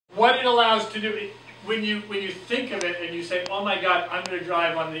what it allows to do, when you think of it and you say, oh my God, I'm going to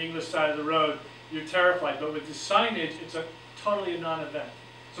drive on the English side of the road, you're terrified. But with the signage, it's a totally a non-event.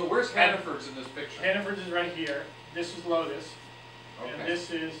 So where's Hannaford's in this picture? Hannaford's is right here. This is Lotus. Okay. And this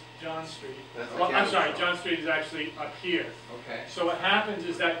is John Street. That's Well, I'm sorry, John Street is actually up here. Okay. So what happens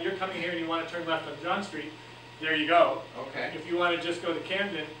is that you're coming here and you want to turn left on John Street, there you go. Okay. If you want to just go to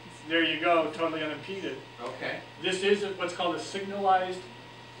Camden, there you go, totally unimpeded. Okay. This is what's called a signalized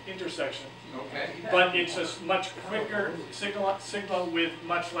intersection. Okay. But it's a much quicker signal with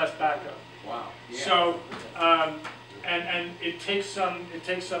much less backup. Wow. Yeah. So, and it takes some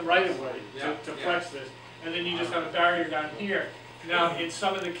right of way to flex this, and then you just have a barrier down here. Now, in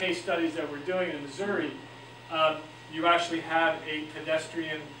some of the case studies that we're doing in Missouri, you actually have a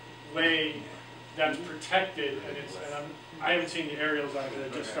pedestrian way that's protected, and I haven't seen the aerials on it.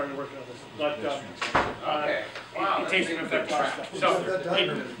 I just started working on this, but Okay. Wow, it takes some effect on stuff. So, Is that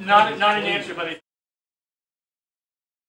done? not an answer, but